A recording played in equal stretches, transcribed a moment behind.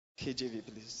KJV,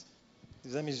 please.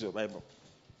 Let me use your Bible.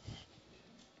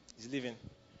 He's leaving.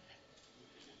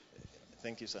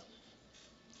 Thank you, sir.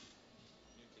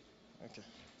 Okay.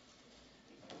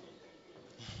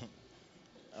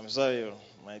 I'm sorry,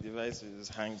 my device is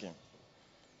hanging.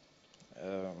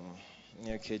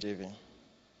 New KJV.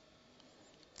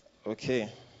 Okay.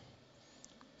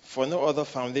 For no other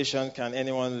foundation can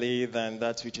anyone lay than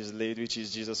that which is laid, which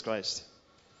is Jesus Christ.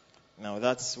 Now,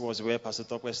 that was where Pastor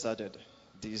Tokwe started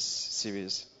this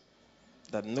series.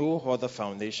 That no other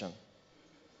foundation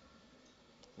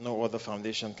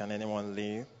can anyone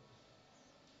lay,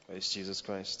 but it's Jesus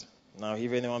Christ. Now,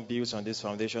 if anyone builds on this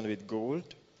foundation with gold,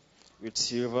 with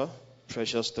silver,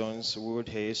 precious stones, wood,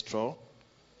 hay, straw,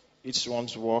 each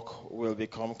one's work will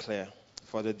become clear,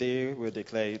 for the day will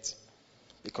declare it,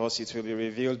 because it will be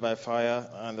revealed by fire,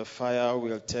 and the fire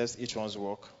will test each one's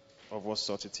work of what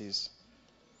sort it is.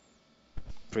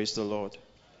 Praise the Lord.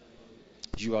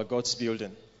 You are God's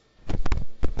building.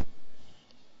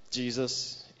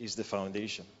 Jesus is the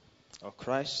foundation, or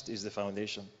Christ is the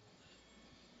foundation.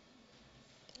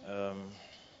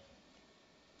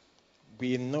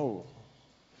 We know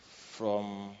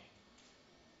from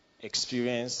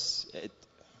experience,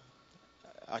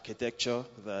 architecture,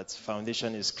 that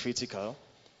foundation is critical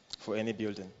for any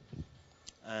building,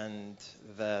 and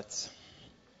that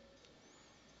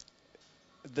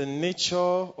the nature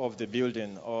of the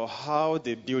building, or how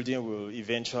the building will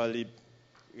eventually,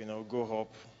 go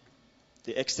up,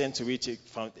 the extent to which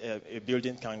a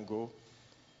building can go,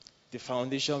 the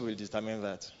foundation will determine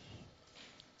that.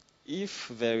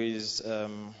 If there is,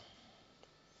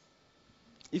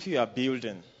 if you are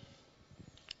building,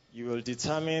 you will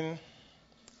determine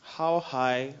how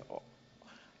high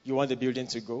you want the building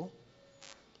to go,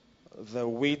 the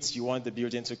weight you want the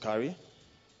building to carry.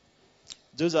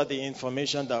 Those are the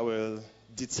information that will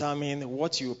determine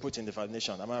what you will put in the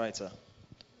foundation. Am I right, sir?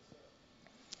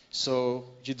 So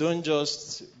you don't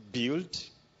just build,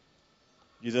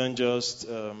 you don't just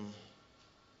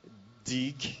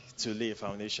dig to lay a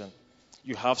foundation.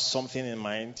 You have something in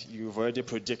mind. You've already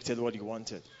projected what you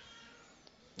wanted.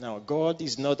 Now, God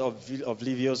is not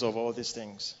oblivious of all these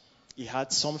things. He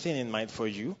had something in mind for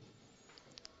you.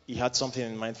 He had something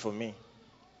in mind for me.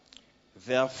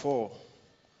 Therefore,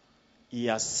 He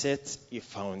has set a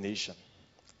foundation.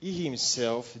 He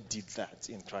Himself did that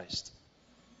in Christ.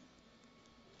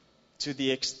 To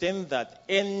the extent that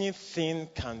anything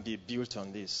can be built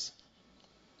on this.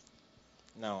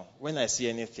 Now, when I say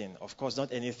anything, of course,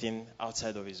 not anything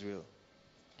outside of His will.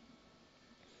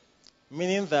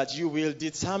 Meaning that you will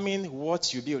determine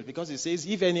what you build. Because it says,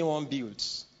 if anyone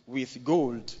builds with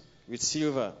gold, with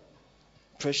silver,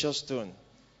 precious stone,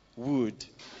 wood,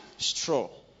 straw.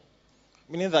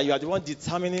 Meaning that you are the one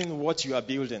determining what you are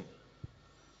building.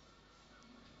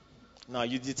 Now,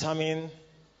 you determine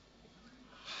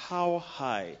how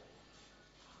high,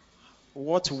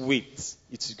 what weight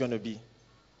it is going to be.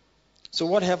 So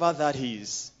whatever that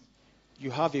is,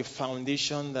 you have a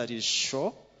foundation that is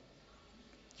sure.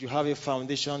 You have a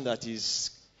foundation that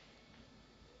is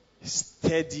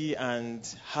steady and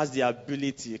has the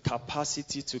ability,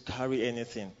 capacity to carry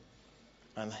anything.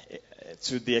 And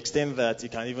to the extent that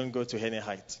it can even go to any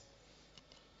height.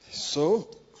 So,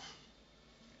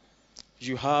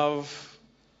 you have,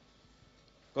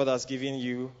 God has given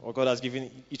you, or God has given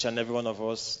each and every one of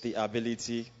us the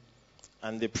ability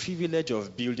and the privilege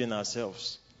of building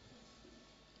ourselves.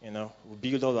 We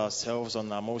build all ourselves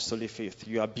on our most holy faith.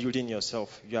 You are building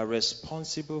yourself. You are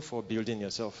responsible for building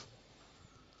yourself.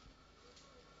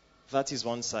 That is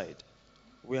one side.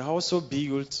 We are also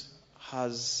built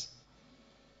as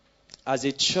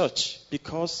a church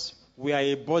because we are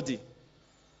a body.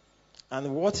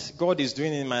 And what God is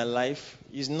doing in my life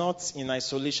is not in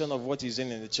isolation of what He's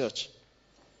doing in the church.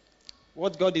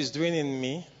 What God is doing in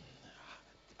me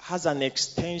has an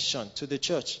extension to the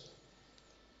church.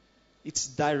 It's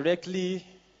directly,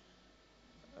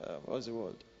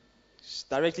 It's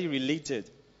directly related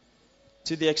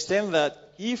to the extent that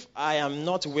if I am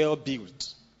not well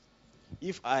built,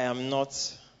 if I am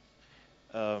not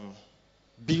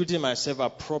building myself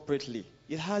appropriately,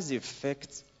 it has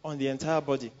effect on the entire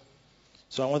body.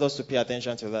 So I want us to pay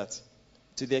attention to that.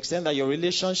 To the extent that your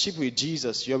relationship with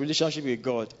Jesus, your relationship with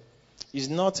God, is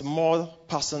not more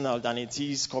personal than it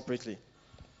is corporately.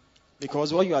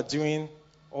 Because what you are doing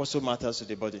also matters to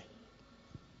the body.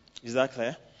 Is that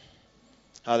clear?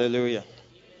 Hallelujah.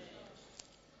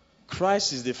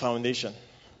 Christ is the foundation,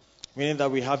 meaning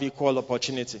that we have equal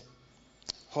opportunity.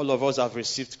 All of us have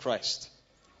received Christ.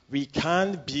 We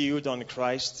can build on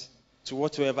Christ to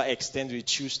whatever extent we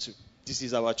choose to. This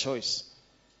is our choice.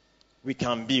 We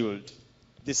can build.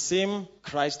 The same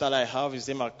Christ that I have is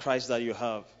the same Christ that you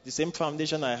have. The same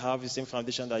foundation I have is the same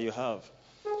foundation that you have.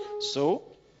 So,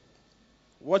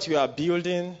 what you are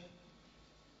building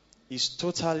is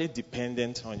totally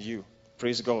dependent on you.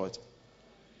 Praise God.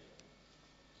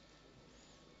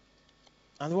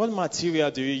 And what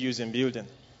material do you use in building?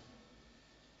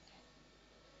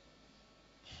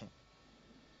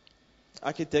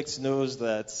 Architects knows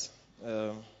that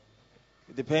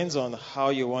it depends on how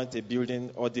you want a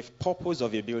building or the purpose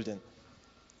of a building.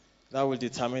 That will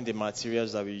determine the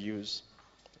materials that we use.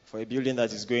 For a building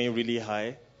that is going really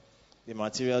high, the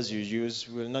materials you use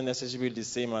will not necessarily be the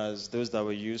same as those that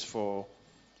were used for,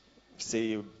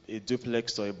 say, a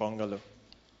duplex or a bungalow.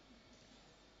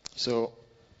 So,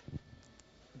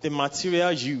 the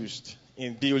material used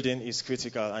in building is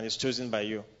critical and is chosen by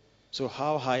you. So,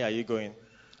 how high are you going?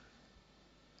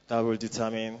 That will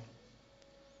determine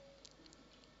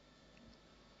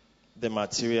the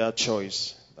material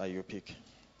choice that you pick.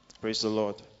 Praise the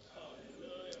Lord.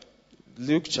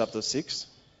 Luke chapter 6.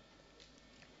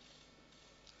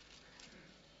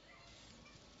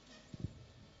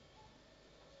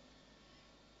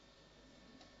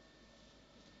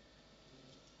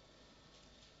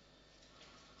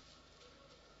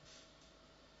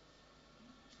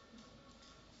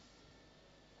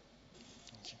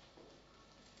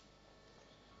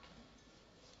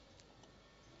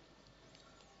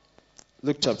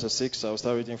 Luke chapter 6, I'll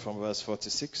start reading from verse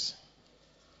 46.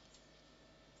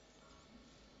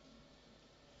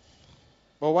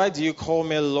 But why do you call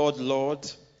me Lord,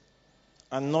 Lord,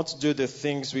 and not do the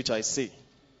things which I say?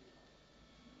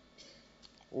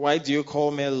 Why do you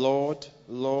call me Lord,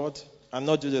 Lord, and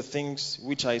not do the things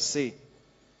which I say?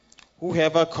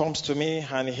 Whoever comes to me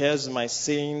and hears my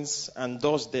sayings and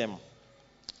does them,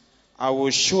 I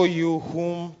will show you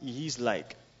whom he is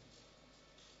like.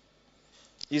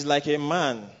 He's like a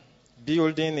man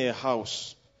building a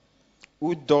house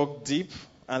who dug deep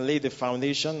and laid the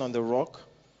foundation on the rock.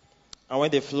 And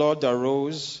when the flood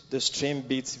arose, the stream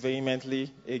beat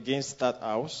vehemently against that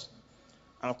house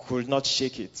and could not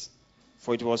shake it,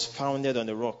 for it was founded on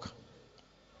the rock.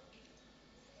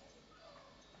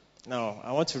 Now,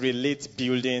 I want to relate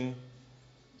building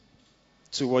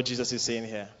to what Jesus is saying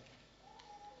here.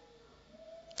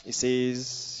 He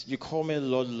says, you call me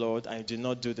Lord, Lord, and you do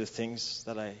not do the things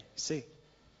that I say.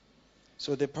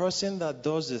 So the person that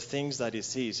does the things that he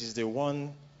says is the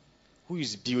one who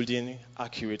is building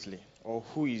accurately, or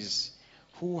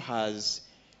who has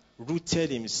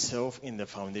rooted himself in the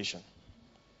foundation.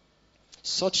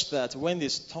 Such that when the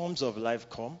storms of life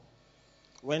come,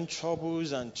 when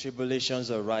troubles and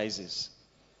tribulations arises,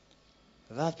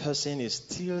 that person is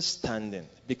still standing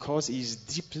because he is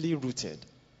deeply rooted.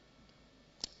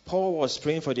 Paul was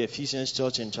praying for the Ephesians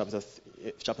church in chapter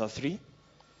 3.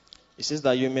 He says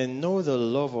that you may know the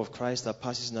love of Christ that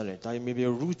passes knowledge, that you may be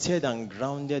rooted and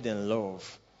grounded in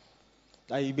love,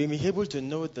 that you may be able to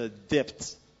know the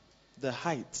depth, the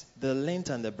height, the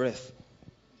length, and the breadth.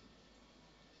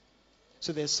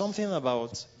 So there's something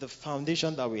about the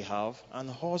foundation that we have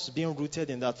and us being rooted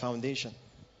in that foundation.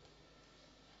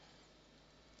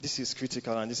 This is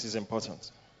critical and this is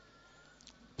important.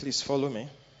 Please follow me.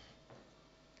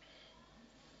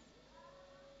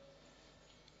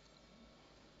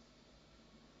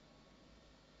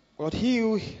 But he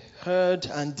who heard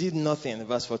and did nothing,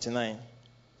 verse 49,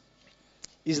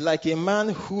 is like a man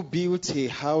who built a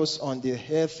house on the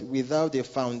earth without a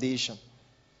foundation.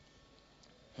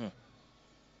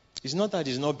 It's not that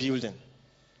he's not building.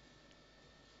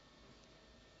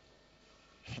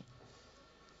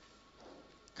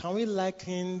 Can we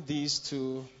liken this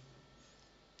to,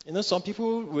 some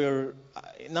people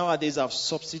nowadays have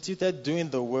substituted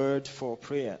doing the word for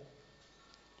prayer.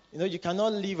 You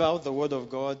cannot leave out the word of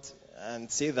God and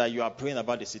say that you are praying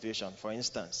about the situation. For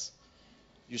instance,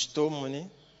 you stole money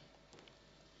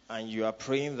and you are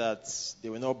praying that they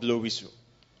will not blow whistle.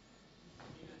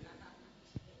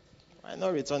 Why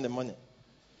not return the money?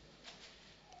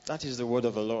 That is the word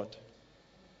of the Lord.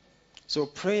 So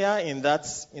prayer in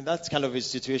that kind of a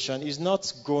situation is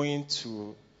not going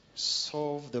to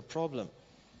solve the problem.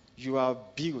 You are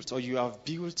built, or you have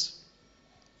built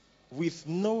with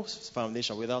no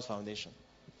foundation, without foundation.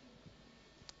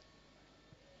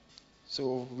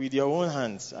 So with your own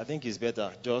hands, I think it's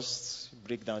better just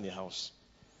break down the house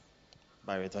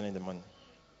by returning the money.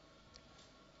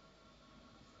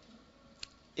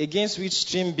 Against which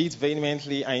stream beat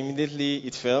vehemently, and immediately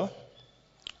it fell,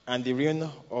 and the ruin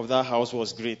of that house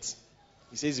was great.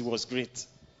 He says it was great.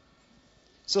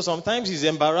 So sometimes it's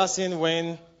embarrassing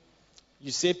when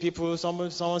you say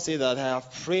someone say that I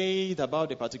have prayed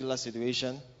about a particular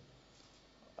situation,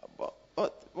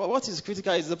 What is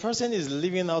critical is the person is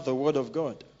living out the word of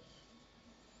God.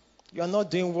 You are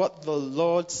not doing what the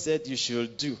Lord said you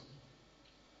should do.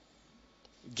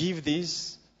 Give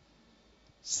this,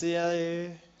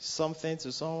 say something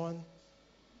to someone.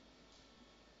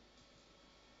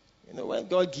 When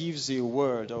God gives a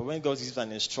word or when God gives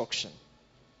an instruction,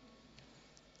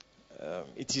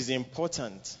 it is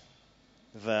important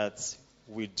that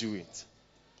we do it.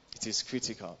 It is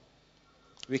critical.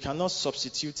 We cannot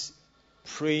substitute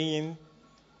praying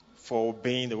for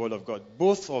obeying the word of God.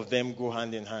 Both of them go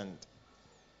hand in hand.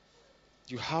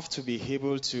 You have to be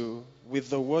able to, with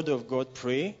the word of God,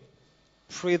 pray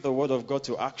the word of God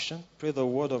to action, pray the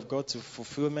word of God to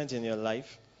fulfillment in your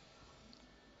life,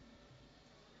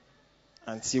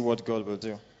 and see what God will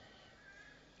do.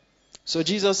 So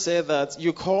Jesus said that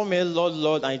you call me Lord,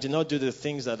 Lord, and I do not do the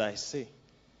things that I say.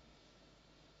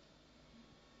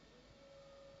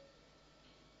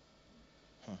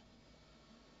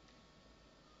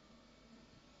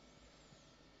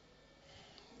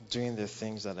 Doing the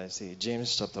things that I say.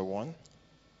 James chapter 1.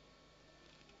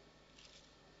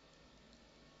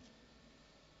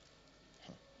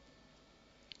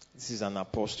 This is an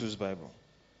Apostles' Bible.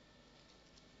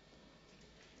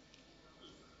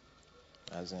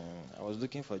 As in, I was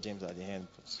looking for James at the end.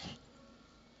 But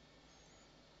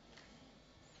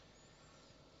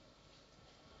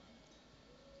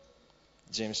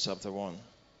James chapter 1.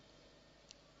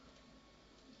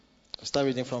 I'll start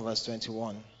reading from verse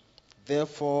 21.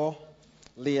 Therefore,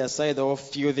 lay aside all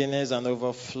filthiness and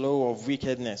overflow of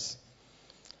wickedness,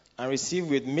 and receive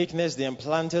with meekness the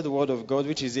implanted word of God,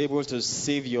 which is able to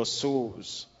save your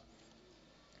souls.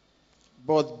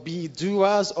 But be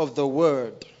doers of the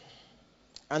word,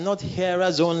 and not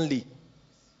hearers only,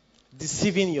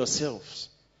 deceiving yourselves.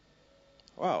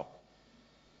 Wow.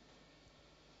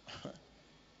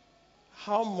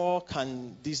 How more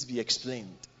can this be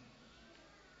explained?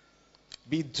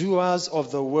 Be doers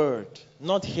of the word,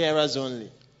 not hearers only.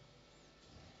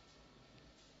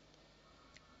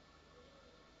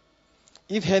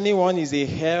 If anyone is a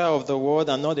hearer of the word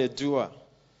and not a doer,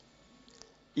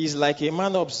 he is like a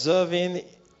man observing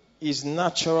his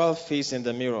natural face in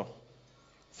the mirror.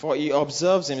 For he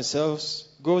observes himself,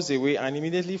 goes away, and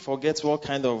immediately forgets what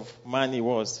kind of man he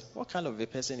was. What kind of a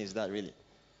person is that really?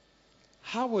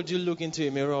 How would you look into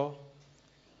a mirror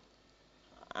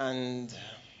and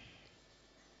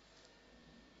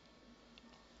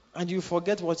you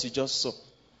forget what you just saw?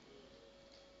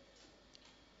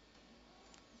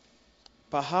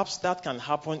 Perhaps that can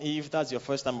happen if that's your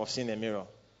first time of seeing a mirror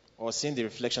or seeing the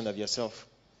reflection of yourself.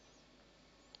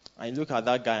 And you look at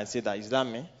that guy and say, is that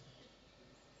me?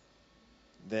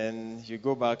 Then you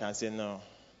go back and say, no,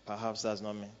 perhaps that's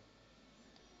not me.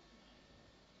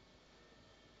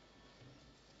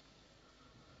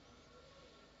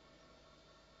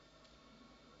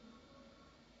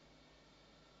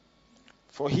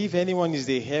 For if anyone is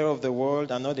the hearer of the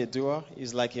word and not a doer, he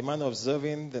is like a man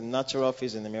observing the natural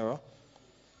face in the mirror.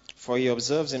 For he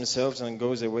observes himself and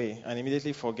goes away, and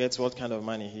immediately forgets what kind of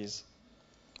man he is.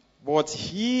 But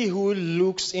he who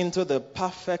looks into the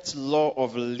perfect law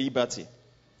of liberty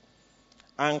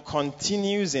and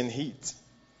continues in it,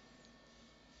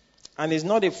 and is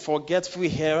not a forgetful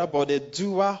hearer, but a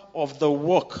doer of the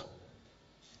work.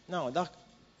 Now, that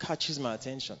catches my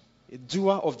attention. A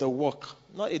doer of the work,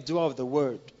 not a doer of the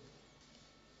word.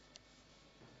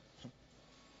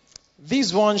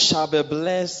 This one shall be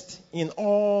blessed in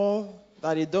all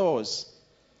that he does.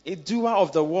 A doer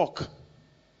of the work.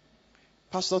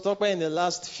 Pastor Tokwe in the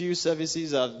last few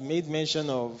services have made mention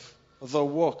of the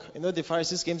work. The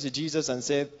Pharisees came to Jesus and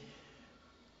said,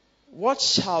 what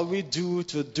shall we do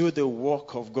to do the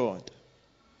work of God?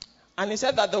 And he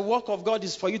said that the work of God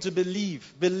is for you to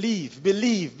believe, believe,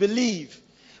 believe, believe.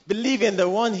 Believe in the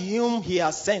one whom he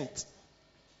has sent.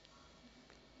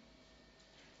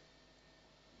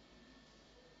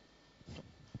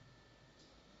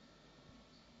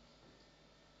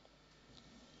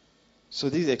 So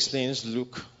this explains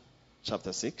Luke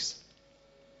chapter 6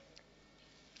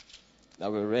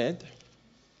 that we read.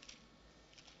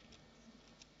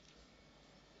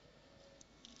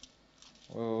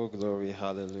 Oh, glory,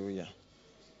 hallelujah.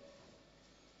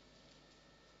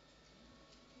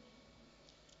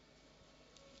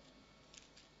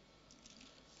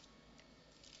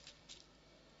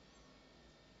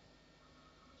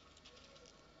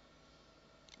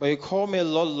 But you call me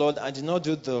Lord, Lord, I do not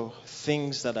do the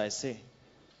things that I say.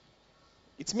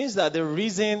 It means that the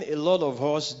reason a lot of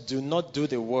us do not do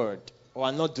the word or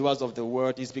are not doers of the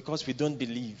word is because we don't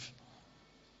believe.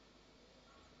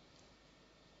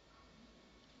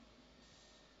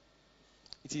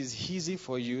 it is easy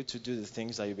for you to do the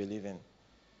things that you believe in.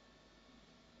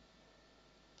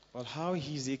 But how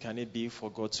easy can it be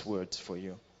for God's word for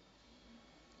you?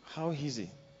 How easy?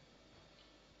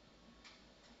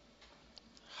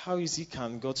 How easy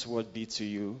can God's word be to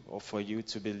you or for you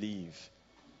to believe?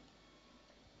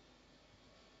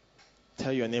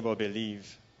 Tell your neighbor,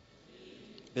 believe.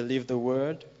 Believe the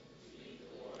word.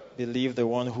 Believe the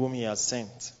one whom he has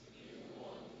sent.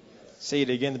 Say it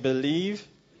again. Believe.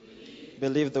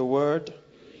 Believe the word.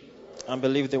 And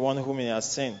believe the one whom he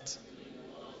has sent.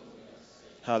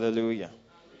 Hallelujah.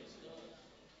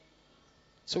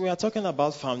 So we are talking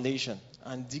about foundation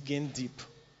and digging deep.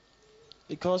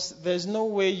 Because there's no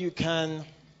way you can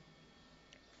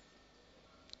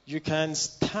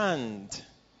stand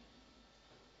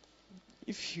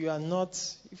if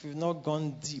you've not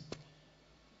gone deep.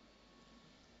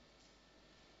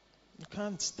 You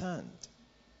can't stand.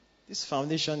 This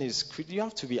foundation is critical. You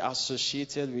have to be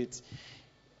associated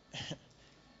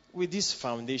with this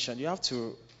foundation. You have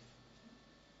to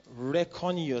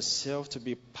reckon yourself to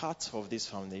be part of this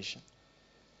foundation.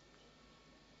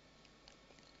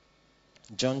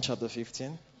 John chapter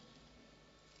 15.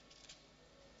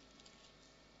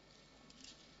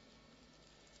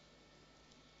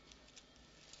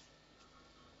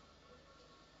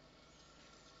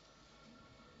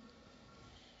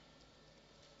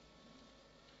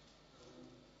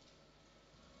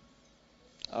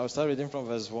 I'll start reading from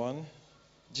verse 1.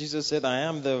 Jesus said, I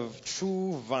am the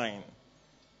true vine,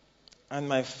 and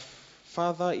my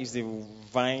Father is the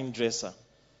vine dresser.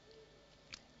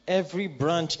 Every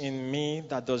branch in me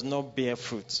that does not bear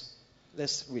fruit.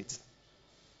 Let's wait.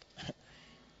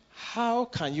 How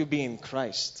can you be in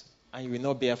Christ and you will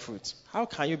not bear fruit? How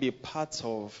can you be part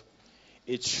of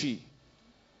a tree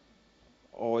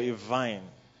or a vine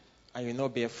and you will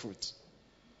not bear fruit?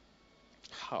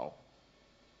 How?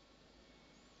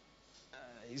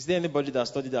 Is there anybody that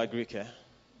studied agriculture?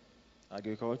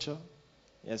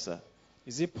 Yes, sir.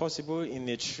 Is it possible in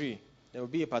a tree there will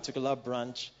be a particular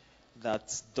branch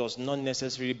that does not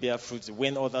necessarily bear fruit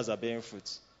when others are bearing fruit?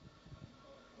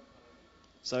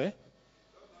 Sorry?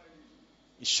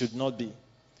 It should not be.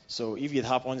 So if it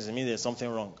happens, it means there's something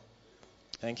wrong.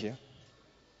 Thank you.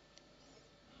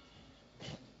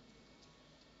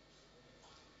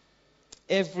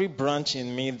 Every branch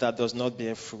in me that does not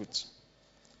bear fruit,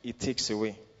 it takes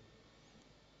away.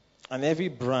 And every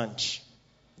branch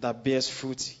that bears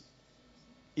fruit,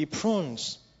 it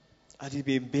prunes, and it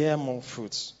may bear more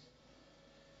fruits.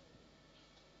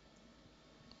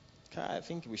 Okay, I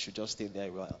think we should just stay there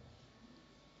a while.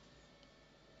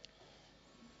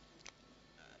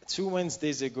 2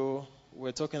 Wednesdays ago, we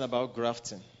were talking about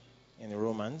grafting in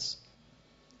Romans.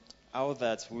 How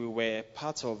that we were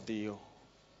part of the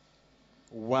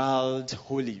wild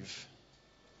olive.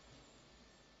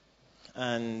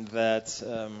 And that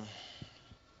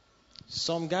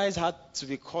some guys had to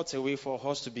be cut away for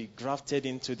us to be grafted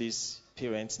into this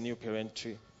new parent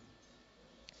tree.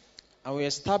 And we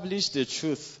established the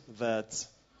truth that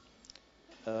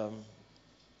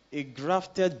a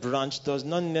grafted branch does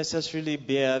not necessarily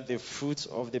bear the fruit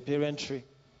of the parent tree.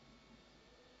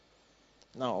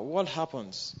 Now, what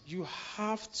happens? You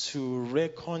have to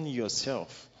reckon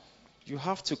yourself. You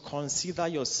have to consider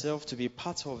yourself to be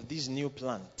part of this new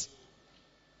plant.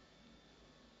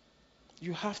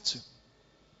 You have to.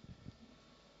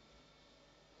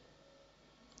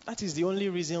 That is the only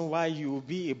reason why you will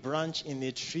be a branch in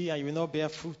a tree and you will not bear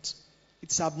fruit.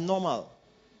 It's abnormal.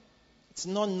 It's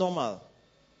not normal.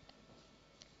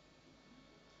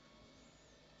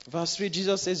 Verse 3,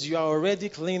 Jesus says, you are already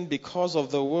clean because of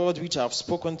the word which I have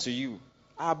spoken to you.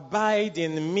 Abide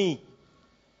in me,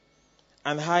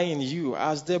 and I in you,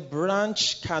 as the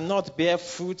branch cannot bear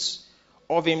fruit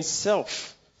of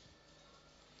himself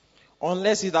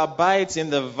unless it abides in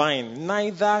the vine.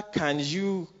 Neither can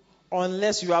you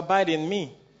unless you abide in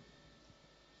me.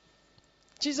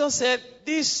 Jesus said,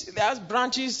 there's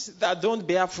branches that don't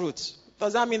bear fruit.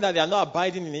 Does that mean that they are not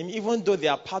abiding in him, even though they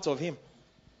are part of him?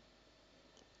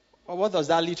 Or what does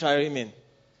that literally mean?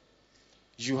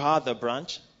 You are the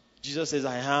branch. Jesus says,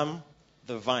 I am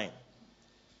the vine.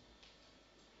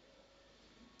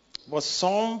 But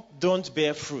some don't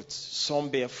bear fruit. Some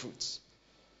bear fruit.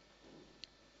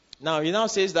 Now, he now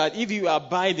says that if you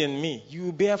abide in me, you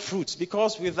will bear fruit.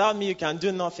 Because without me, you can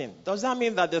do nothing. Does that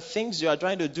mean that the things you are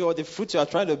trying to do or the fruit you are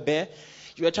trying to bear,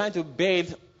 you are trying to bear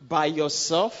it by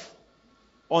yourself,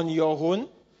 on your own?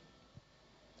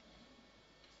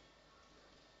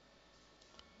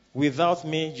 Without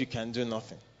me, you can do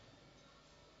nothing.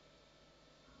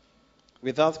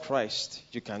 Without Christ,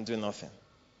 you can do nothing.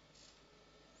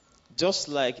 Just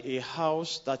like a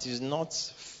house that is not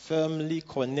firmly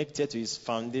connected to its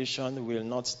foundation will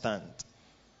not stand.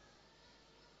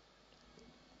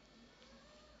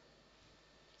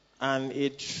 And a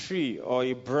tree or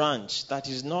a branch that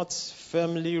is not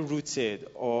firmly rooted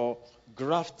or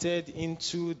grafted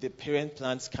into the parent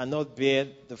plant cannot bear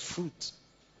the fruit.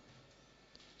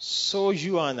 So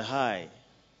you and I,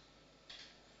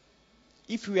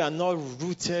 if we are not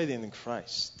rooted in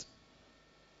Christ,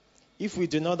 if we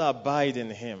do not abide in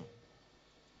Him,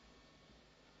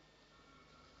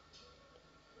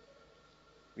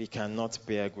 we cannot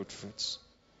bear good fruits.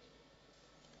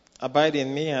 Abide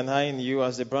in me and I in you,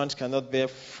 as the branch cannot bear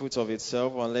fruit of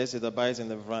itself unless it abides in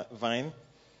the vine.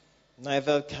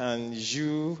 Neither can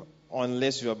you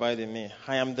unless you abide in me.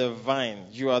 I am the vine,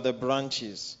 you are the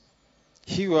branches.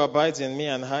 He who abides in me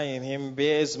and I in him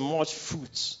bears much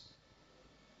fruit.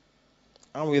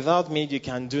 And without me you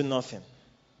can do nothing.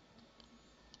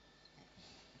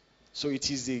 So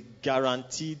it is a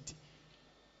guaranteed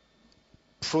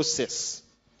process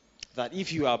that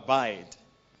if you abide,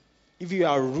 if you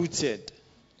are rooted,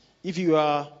 if you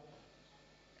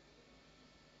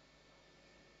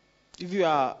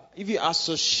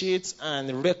associate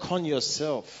and reckon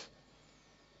yourself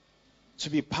to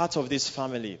be part of this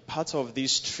family, part of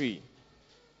this tree,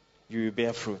 you will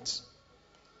bear fruit.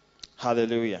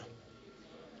 Hallelujah.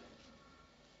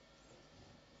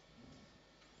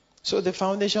 So the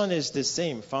foundation is the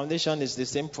same. Foundation is the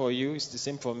same for you, it's the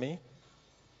same for me.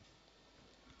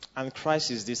 And Christ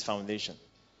is this foundation.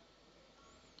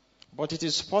 But it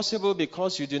is possible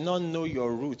because you do not know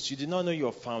your roots, you do not know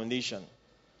your foundation.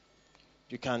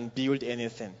 You can build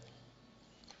anything.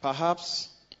 Perhaps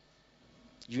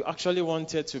you actually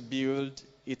wanted to build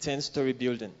a 10-story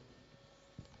building,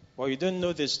 but you don't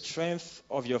know the strength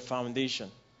of your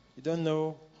foundation. You don't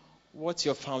know what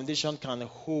your foundation can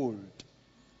hold.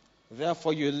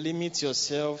 Therefore, you limit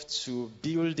yourself to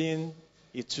building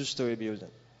a 2-story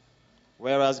building.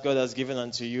 Whereas God has given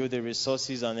unto you the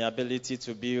resources and the ability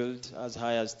to build as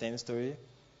high as 10-story.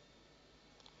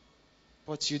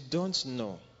 But you don't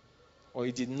know, or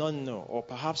you did not know, or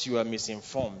perhaps you are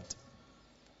misinformed,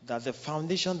 that the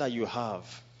foundation that you have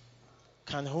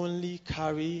can only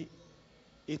carry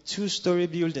a 2-story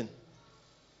building.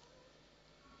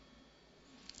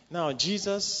 Now,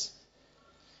 Jesus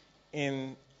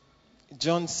in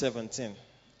John 17,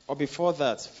 or before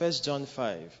that, 1 John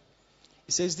 5,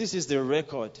 he says, this is the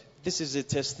record, this is the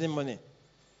testimony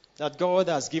that God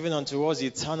has given unto us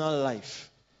eternal life.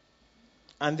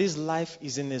 And this life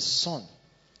is in His Son.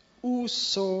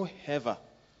 Whosoever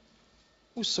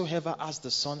has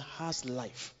the Son has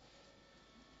life.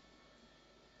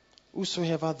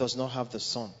 Whosoever does not have the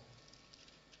Son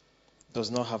does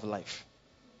not have life.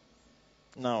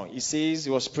 Now, he says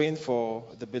he was praying for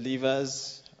the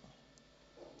believers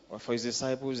or for his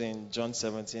disciples in John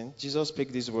 17. Jesus spoke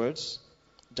these words.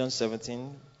 John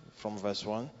 17 from verse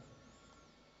 1.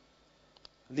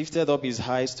 Lifted up his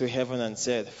eyes to heaven and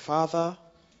said, Father,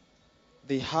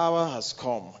 the hour has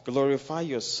come. Glorify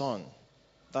your Son,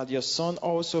 that your Son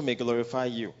also may glorify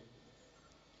you.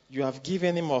 You have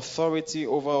given him authority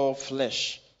over all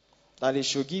flesh, that he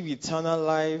should give eternal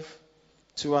life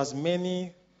to as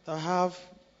many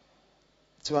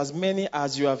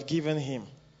as you have given him.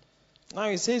 Now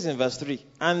it says in verse 3,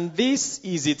 and this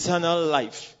is eternal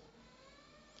life,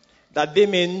 that they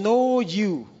may know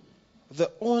you,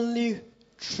 the only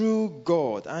true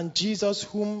God, and Jesus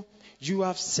whom you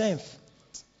have sent.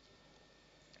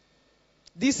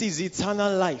 This is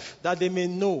eternal life, that they may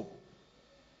know.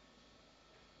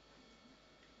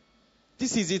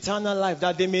 This is eternal life,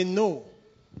 that they may know.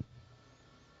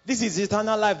 This is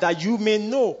eternal life, that you may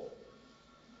know.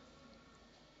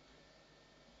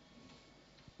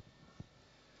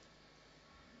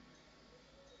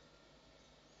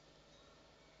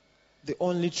 The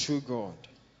only true God.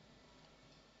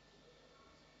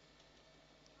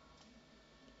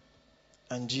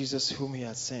 And Jesus whom he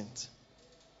has sent.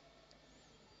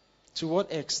 To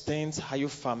what extent are you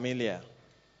familiar?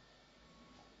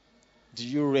 Do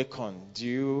you reckon? Do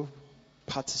you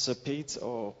participate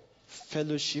or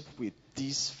fellowship with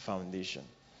this foundation?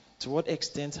 To what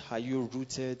extent are you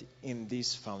rooted in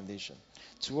this foundation?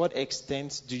 To what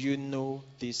extent do you know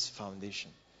this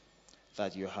foundation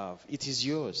that you have? It is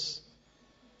yours.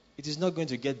 It is not going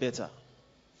to get better.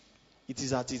 It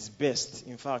is at its best.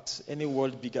 In fact, any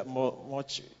word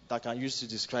much that can use to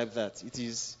describe that. It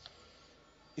is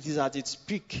at its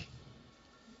peak.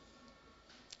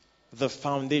 The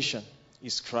foundation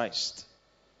is Christ.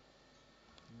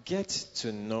 Get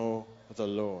to know the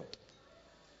Lord.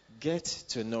 Get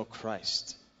to know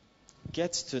Christ.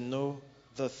 Get to know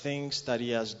the things that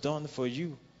He has done for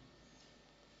you,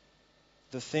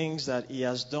 the things that He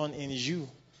has done in you,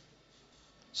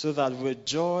 so that with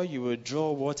joy you will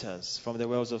draw waters from the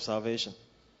wells of salvation.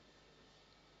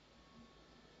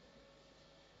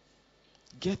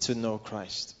 Get to know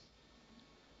Christ.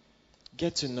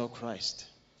 Get to know Christ.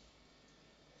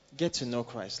 Get to know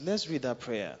Christ. Let's read that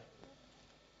prayer.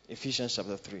 Ephesians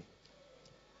chapter 3.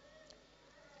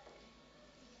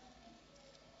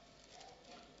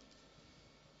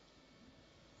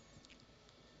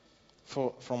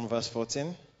 From verse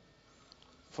 14.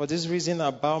 For this reason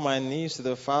I bow my knees to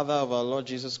the Father of our Lord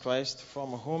Jesus Christ,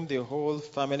 from whom the whole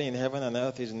family in heaven and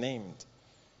earth is named.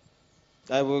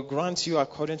 I will grant you,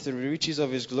 according to the riches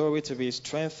of His glory, to be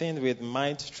strengthened with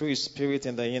might through His Spirit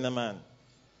in the inner man,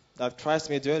 that Christ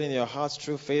may dwell in your hearts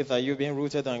through faith, that you, being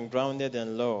rooted and grounded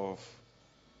in love,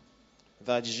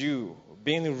 that you,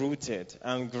 being rooted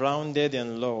and grounded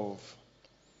in love,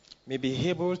 may be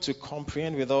able to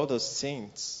comprehend with all the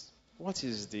saints what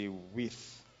is the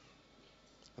width,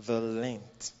 the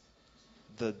length,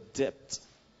 the depth,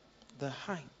 the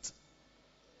height,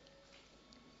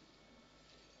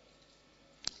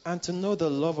 and to know the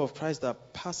love of Christ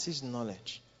that passes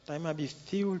knowledge, that I might be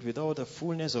filled with all the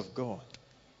fullness of God.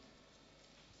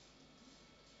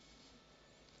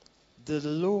 The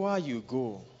lower you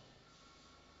go,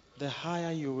 the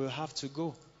higher you will have to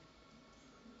go.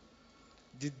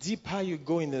 The deeper you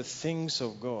go in the things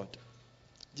of God,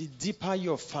 the deeper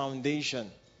your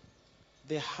foundation,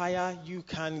 the higher you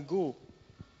can go.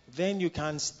 Then you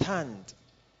can stand.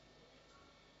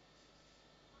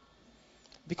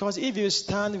 Because if you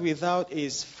stand without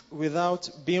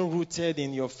being rooted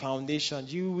in your foundation,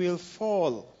 you will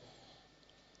fall.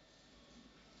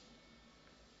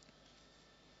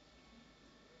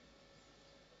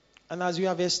 And as you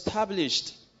have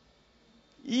established,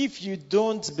 if you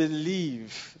don't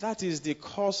believe, that is the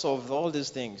cause of all these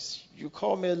things. You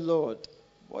call me Lord,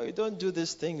 but you don't do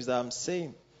these things that I'm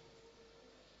saying.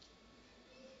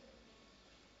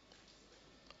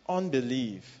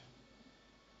 Unbelief.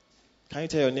 Can you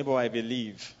tell your neighbor, I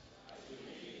believe?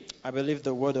 I believe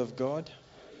the word of God.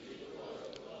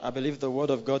 I believe the word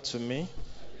of God to me.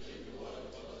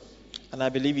 And I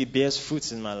believe it bears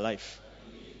fruits in my life.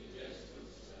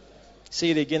 Say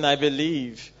it again, I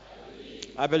believe.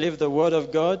 I believe the word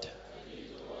of God.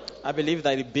 I believe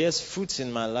that it bears fruits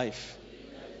in my life.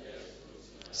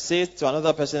 Say to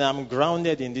another person, I'm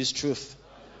grounded in this truth.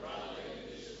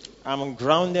 I'm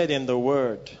grounded in the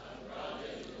word.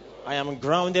 I am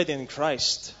grounded in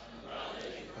Christ.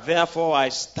 Therefore I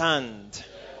stand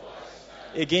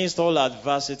against all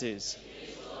adversities.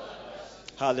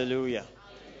 Hallelujah.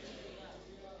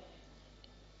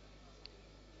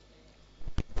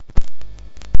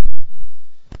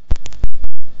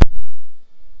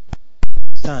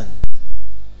 Stand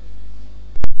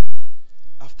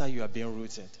after you are being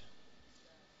rooted.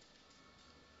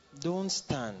 Don't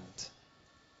stand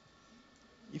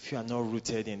if you are not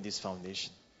rooted in this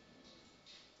foundation.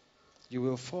 You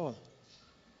will fall.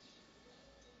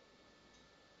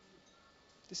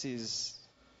 This is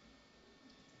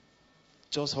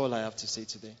just all I have to say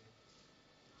today.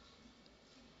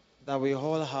 That we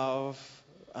all have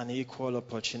an equal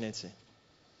opportunity.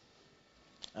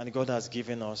 And God has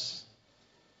given us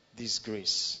this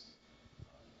grace.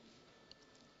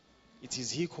 It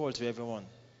is equal to everyone.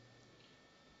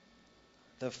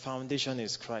 The foundation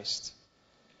is Christ.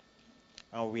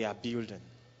 And we are building.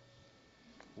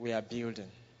 We are building.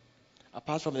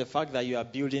 Apart from the fact that you are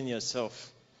building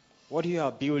yourself, what you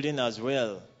are building as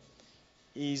well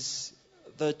is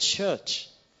the church.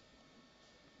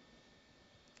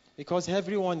 Because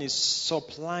everyone is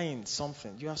supplying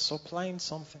something. You are supplying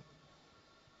something.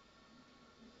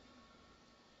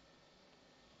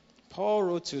 Paul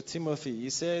wrote to Timothy, he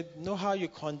said, know how you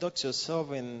conduct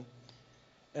yourself in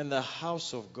the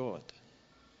house of God.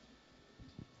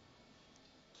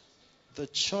 The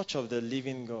church of the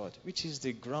living God, which is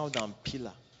the ground and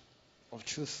pillar of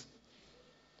truth.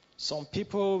 Some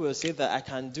people will say that I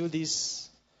can do this,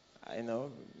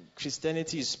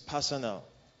 Christianity is personal.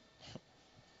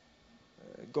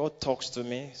 God talks to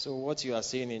me, so what you are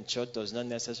saying in church does not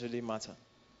necessarily matter.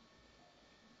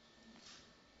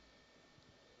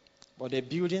 But a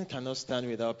building cannot stand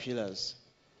without pillars.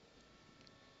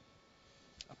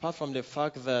 Apart from the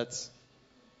fact that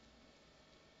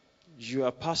you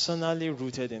are personally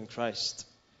rooted in Christ,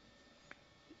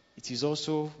 it is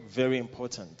also very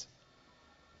important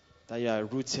that you are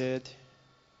rooted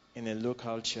in a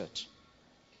local church.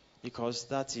 Because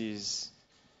that is,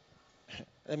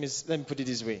 let me put it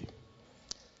this way.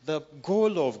 The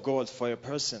goal of God for a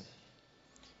person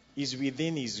is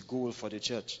within His goal for the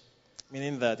church.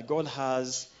 Meaning that God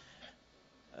has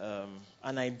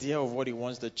an idea of what He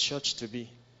wants the church to be.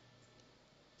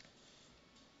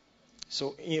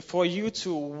 So for you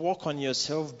to work on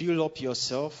yourself, build up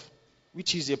yourself,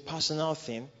 which is a personal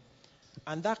thing,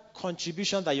 and that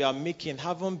contribution that you are making,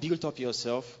 having built up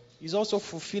yourself, is also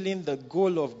fulfilling the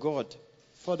goal of God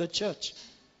for the church.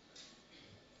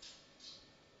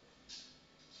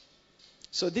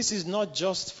 So this is not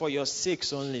just for your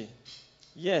sakes only.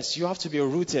 Yes, you have to be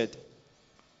rooted.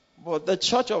 But the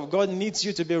church of God needs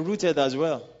you to be rooted as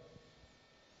well.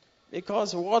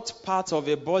 Because what part of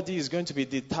a body is going to be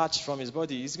detached from his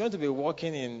body? It's going to be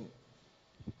walking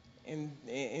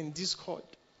in discord.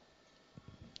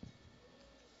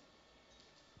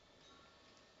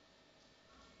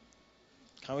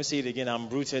 Can we say it again? I'm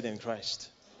rooted in Christ.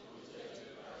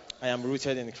 I am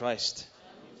rooted in Christ.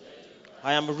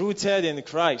 I am rooted in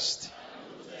Christ.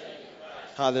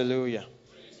 Hallelujah.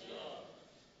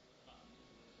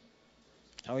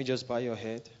 Can we just bow your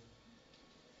head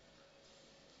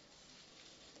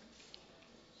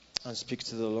and speak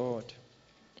to the Lord?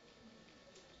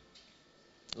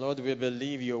 Lord, we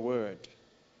believe your word.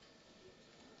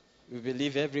 We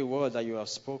believe every word that you have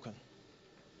spoken.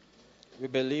 We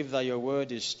believe that your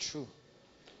word is true.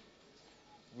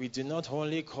 We do not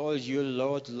only call you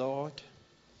Lord, Lord,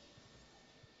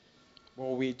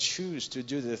 but we choose to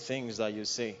do the things that you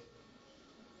say.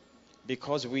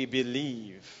 Because we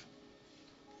believe.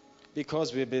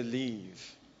 Because we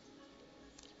believe.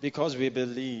 Because we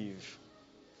believe.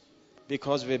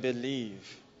 Because we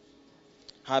believe.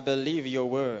 I believe your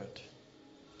word.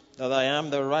 That I am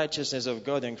the righteousness of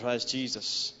God in Christ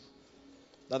Jesus.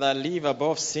 That I live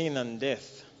above sin and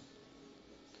death.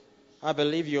 I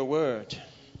believe your word.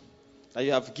 That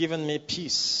you have given me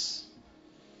peace.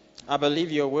 I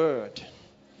believe your word.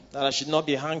 That I should not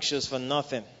be anxious for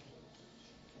nothing.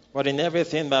 But in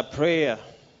everything by prayer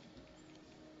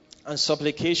and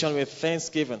supplication with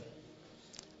thanksgiving,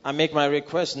 I make my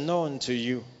request known to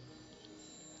you.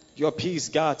 Your peace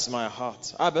guards my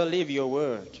heart. I believe your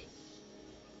word.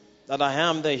 That I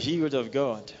am the healed of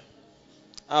God.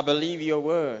 I believe your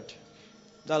word.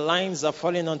 The lines are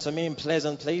falling onto me in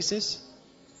pleasant places.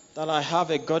 That I have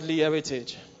a godly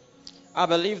heritage. I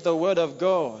believe the word of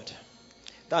God.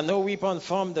 That no weapon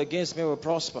formed against me will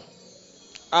prosper.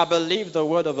 I believe the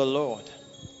word of the Lord.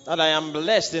 That I am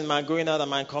blessed in my going out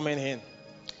and my coming in.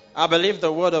 I believe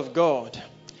the word of God.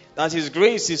 That his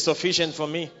grace is sufficient for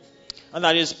me. And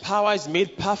that his power is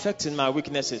made perfect in my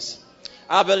weaknesses.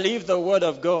 I believe the word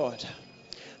of God.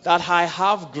 That I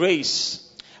have grace.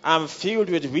 I'm filled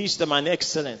with wisdom and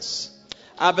excellence.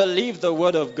 I believe the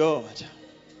word of God.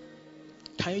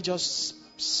 Can you just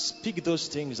speak those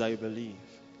things that you believe?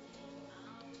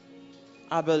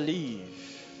 I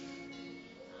believe.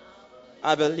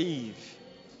 I believe.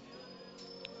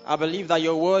 I believe that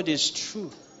your word is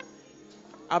true.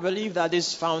 I believe that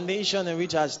this foundation in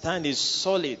which I stand is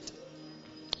solid.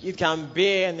 It can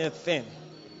bear anything.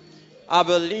 I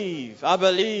believe. I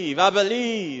believe. I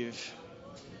believe.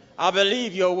 I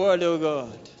believe your word, O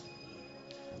God.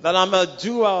 That I'm a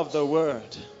doer of the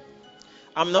word.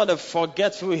 I'm not a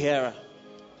forgetful hearer.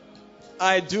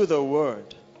 I do the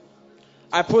word.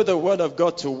 I put the word of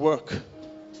God to work.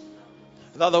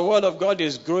 That the word of God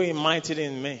is growing mightily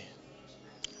in me.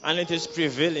 And it is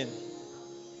prevailing.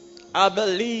 I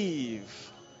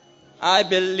believe. I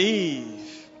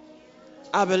believe.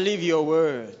 I believe your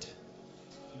word.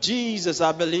 Jesus,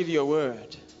 I believe your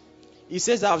word. He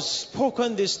says, I've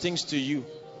spoken these things to you.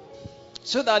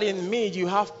 So that in me you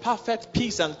have perfect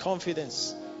peace and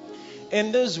confidence.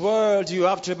 In this world you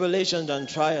have tribulations and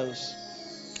trials.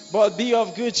 But be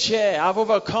of good cheer. I've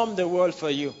overcome the world for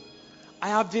you. I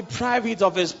have deprived it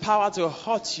of his power to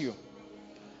hurt you.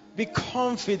 Be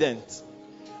confident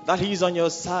that he is on your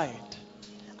side.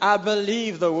 I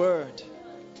believe the word.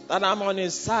 That I'm on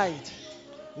his side.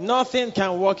 Nothing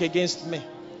can work against me.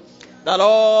 That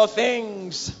all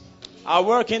things are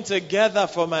working together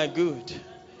for my good.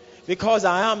 Because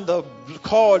I am the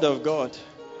called of God.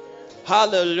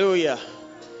 Hallelujah.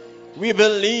 We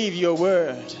believe your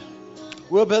word.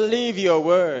 We believe your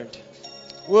word.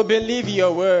 We believe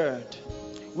your word.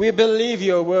 We believe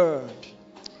your word.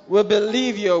 We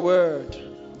believe your word.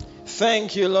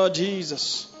 Thank you, Lord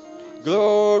Jesus.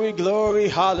 Glory, glory,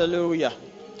 hallelujah.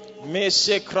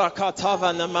 Mese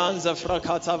krakatava namanza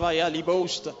frakatava ya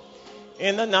libosta.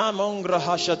 In the name of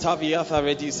Hashatavia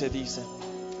Faredise.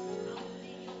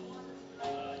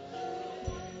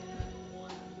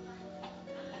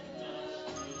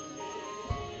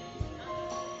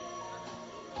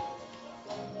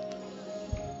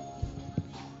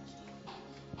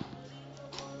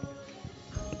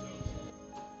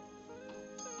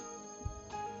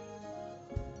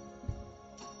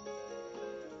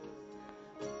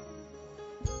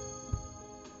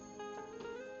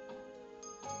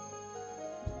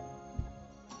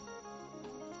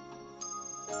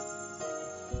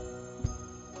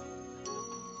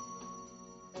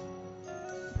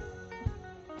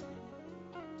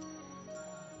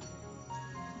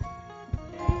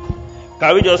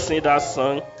 Can we just sing that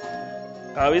song?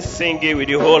 Can we sing it with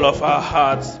the whole of our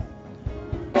hearts?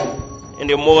 In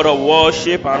the mode of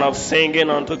worship and of singing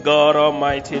unto God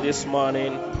Almighty this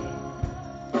morning.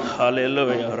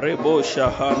 Hallelujah. Rebo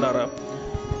Shahandara.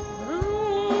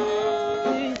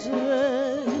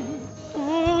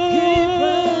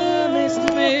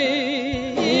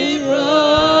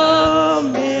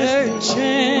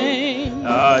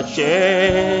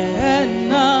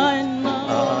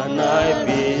 And I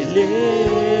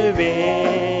believe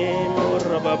in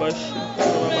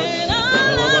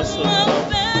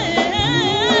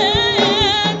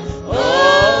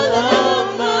all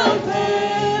of my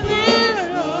pain is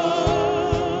gone.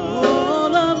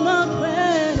 All of my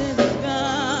pain is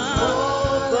gone.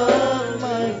 All of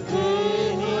my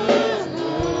pain is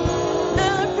gone.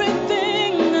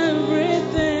 Everything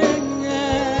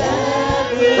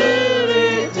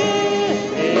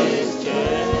is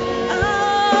changed.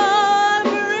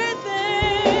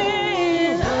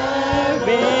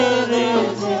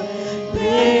 Everything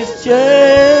is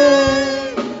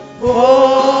changed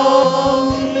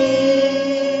for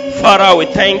me. Father, we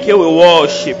thank you, we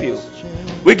worship you.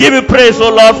 We give you praise, O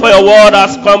Lord, for your word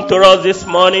has come to us this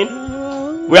morning.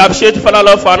 We appreciate you, Father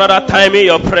Lord, for another time in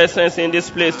your presence in this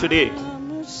place today.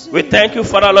 We thank you,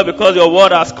 Father Lord, because your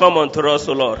word has come unto us,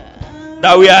 O Lord,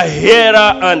 that we are hearer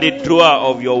and the doer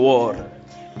of your word.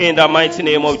 In the mighty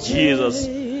name of Jesus.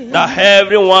 That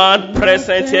everyone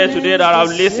present here today that have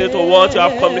listened to what you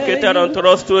have communicated unto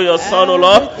us through your Son, O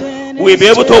Lord, will be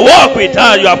able to walk with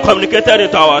that you have communicated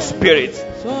into our spirit.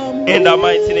 In the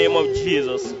mighty name of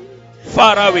Jesus.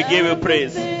 Father, we give you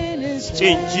praise.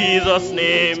 In Jesus'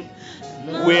 name,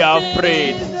 we have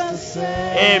prayed.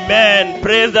 Amen.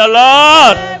 Praise the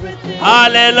Lord.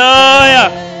 Hallelujah.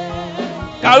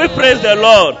 Can we praise the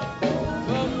Lord?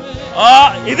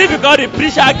 Or is it because the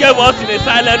preacher gave us in a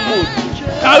silent mood?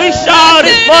 Can we shout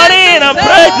this morning and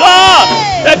praise God?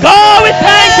 The God, we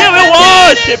thank you, we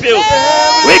worship you.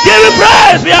 We give you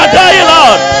praise, we adore you,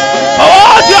 Lord, for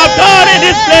what you have done in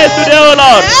this place today, O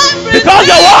Lord. Because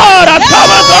your word has come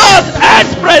unto us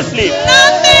expressly.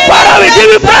 Father, we give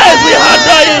you praise, we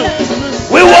adore you.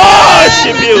 We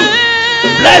worship you.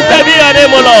 Blessed be your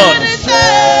name, O Lord.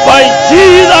 For in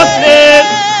Jesus' name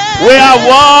we are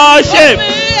worshipped.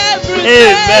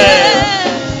 Amen.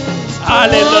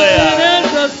 Hallelujah.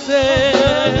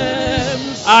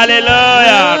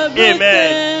 Hallelujah.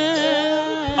 Amen.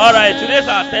 All right, today's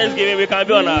our Thanksgiving. We can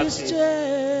be on our seat.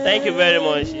 Thank you very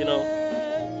much.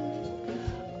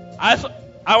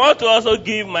 I want to also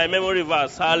give my memory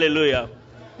verse. Hallelujah.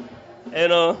 We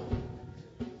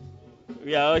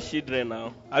are all children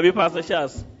now. Have you, Pastor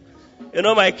Charles?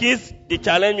 My kids, they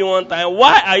challenged me one time.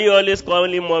 Why are you always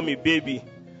calling mommy baby?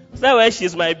 So when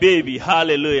she's my baby.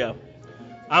 Hallelujah.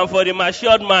 And for the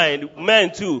matured mind,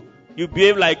 men too, you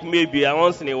behave like maybe and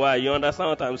once in a while. You understand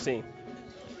what I'm saying?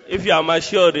 If you are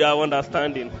matured, you are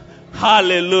understanding.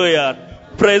 Hallelujah.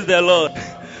 Praise the Lord.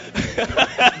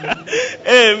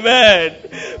 Amen.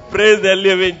 Praise the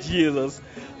living Jesus.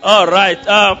 All right.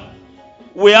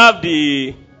 We have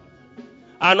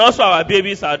and also our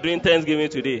babies are doing Thanksgiving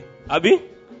today. Abi?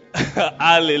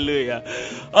 Hallelujah.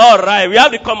 All right. We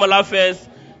have the Kamala first.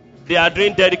 They are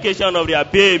doing dedication of their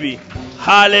baby.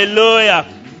 Hallelujah.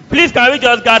 Please, can we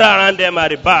just gather around them at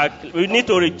the back? We need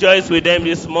to rejoice with them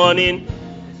this morning.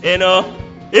 Even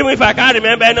if I can't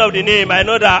remember any of the name, I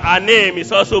know that our name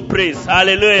is also praise.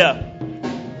 Hallelujah.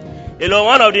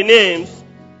 One of the names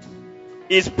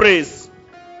is praise.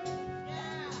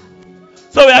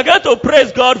 So we are going to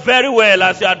praise God very well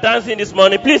as you are dancing this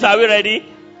morning. Please, are we ready?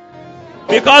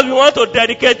 Because we want to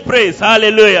dedicate praise.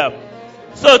 Hallelujah.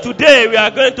 So today we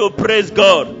are going to praise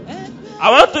God. I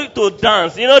want you to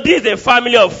dance. This is a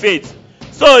family of faith.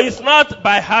 So it's not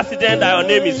by accident that your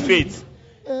name is Faith.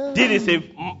 This is a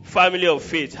family of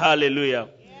faith. Hallelujah.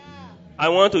 I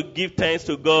want to give thanks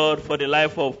to God for the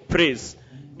life of praise.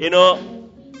 We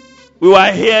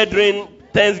were here during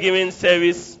Thanksgiving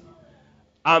service,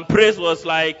 and praise was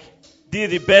like, this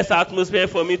is the best atmosphere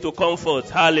for me to comfort.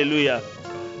 Hallelujah.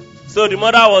 So the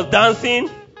mother was dancing,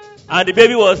 and the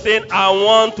baby was saying, I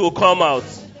want to come out.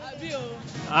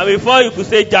 And before you could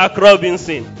say Jack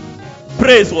Robinson,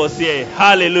 praise was here.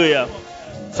 Hallelujah.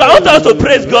 So I want us to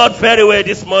praise God very well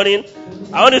this morning.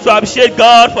 I want you to appreciate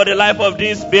God for the life of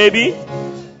this baby.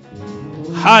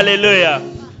 Hallelujah.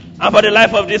 And for the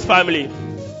life of this family.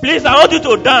 Please, I want you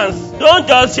to dance. Don't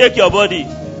just shake your body.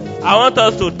 I want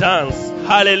us to dance.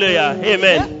 Hallelujah.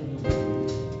 Amen.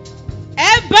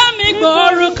 Eba mi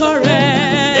gbórúkọ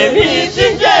rẹ̀. Èmi ni tí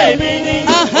ń jẹ́ èmi ni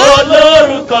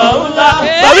olórúkọ ńlá.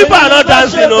 Some people are not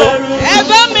dancing, no.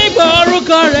 Eba mi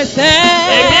gbórúkọ rẹ̀ sẹ́.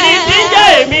 Èmi ni tí ń jẹ́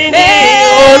èmi ni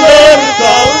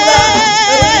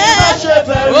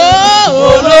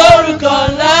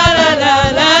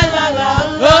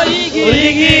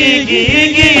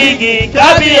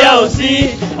bí ẹ ò sí.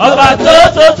 Ọba tó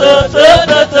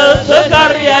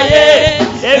kárí ayé.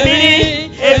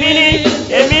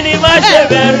 Èmi ni má ṣe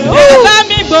bẹ̀rù. Ẹ bá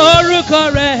mi gbórúkọ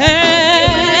rẹ̀.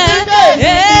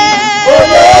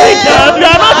 Olórí kan bí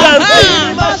ọlọ́dà sí.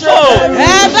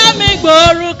 Ẹ bá mi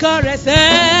gbórúkọ rẹ̀ sẹ́.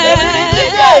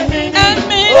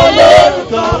 Ẹ̀mí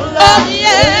olórúkọ ńlá.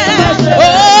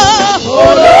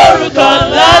 Olórúkọ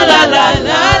ńlá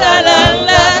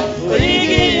ńlá.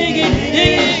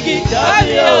 Oyigi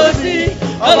kárí òsì.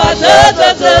 Ọba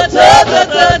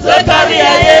tó kárí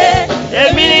ayé.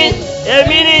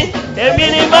 Èmi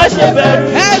ni má ṣe bẹ̀rù.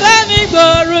 ẹ bá mi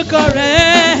gbórúkọ rẹ̀.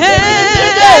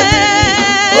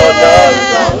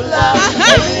 Olórúkọ ńlá.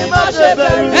 Èmi ni má ṣe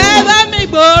bẹ̀rù. Ẹ bá mi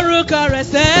gbórúkọ rẹ̀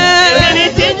sẹ́. Èmi ni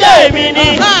tí ń jẹ́ èmi ni.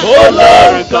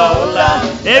 Olórúkọ ńlá.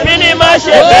 Èmi ni má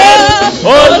ṣe bẹ̀rù.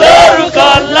 Olórúkọ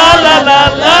ńlá.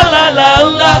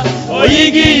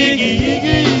 Oyigi.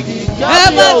 Ẹ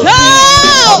bá tó.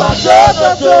 Ọba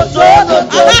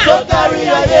tó kárí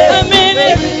ayé.